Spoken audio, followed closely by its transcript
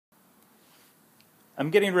I'm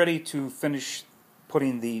getting ready to finish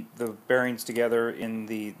putting the bearings together in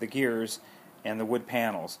the gears and the wood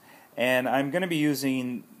panels. And I'm going to be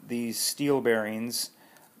using these steel bearings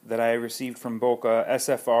that I received from Boca,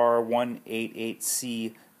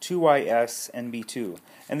 SFR188C-2YS NB2.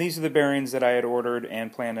 And these are the bearings that I had ordered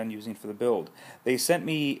and planned on using for the build. They sent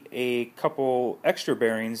me a couple extra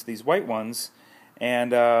bearings, these white ones,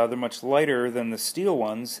 and they're much lighter than the steel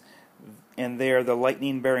ones, and they are the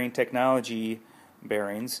Lightning Bearing Technology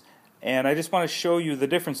bearings. And I just want to show you the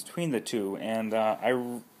difference between the two. And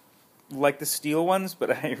I like the steel ones,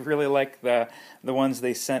 but I really like the ones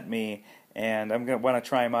they sent me, and I'm going to want to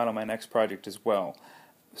try them out on my next project as well.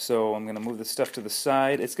 So I'm going to move this stuff to the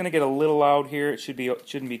side. It's going to get a little loud here. It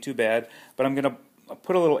shouldn't be too bad, but I'm going to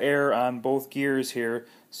put a little air on both gears here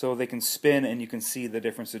so they can spin and you can see the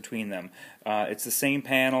difference between them. It's the same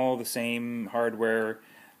panel, the same hardware,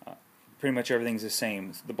 pretty much everything's the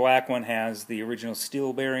same. The black one has the original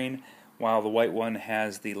steel bearing, while the white one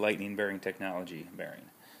has the Lightning Bearing Technology bearing.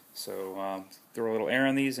 So throw a little air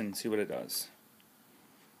on these and see what it does.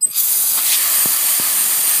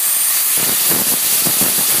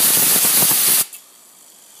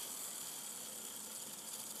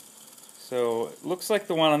 So it looks like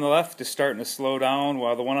the one on the left is starting to slow down,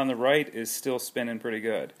 while the one on the right is still spinning pretty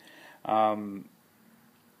good.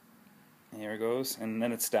 Here it goes, and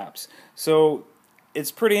then it stops. So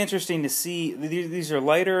it's pretty interesting to see. These are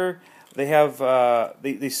lighter. They have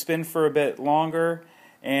they spin for a bit longer,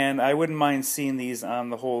 and I wouldn't mind seeing these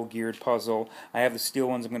on the whole geared puzzle. I have the steel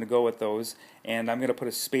ones. I'm going to go with those, and I'm going to put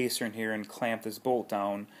a spacer in here and clamp this bolt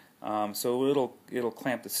down. So it'll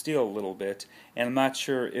clamp the steel a little bit, and I'm not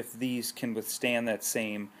sure if these can withstand that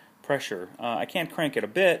same pressure. I can't crank it a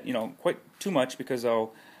bit, quite too much, because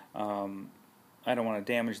I don't want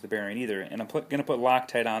to damage the bearing either. And I'm going to put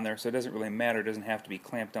Loctite on there, so it doesn't really matter. It doesn't have to be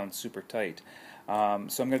clamped down super tight. So I'm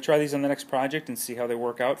going to try these on the next project and see how they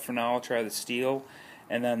work out. For now, I'll try the steel,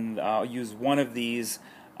 and then I'll use one of these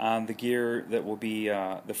on the gear that will be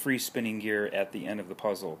the free spinning gear at the end of the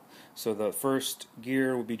puzzle. So the first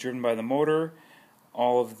gear will be driven by the motor.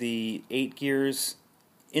 All of the 8 gears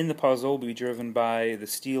in the puzzle will be driven by the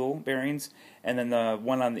steel bearings, and then the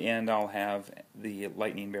one on the end I'll have the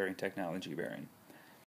Lightning Bearing Technology bearing.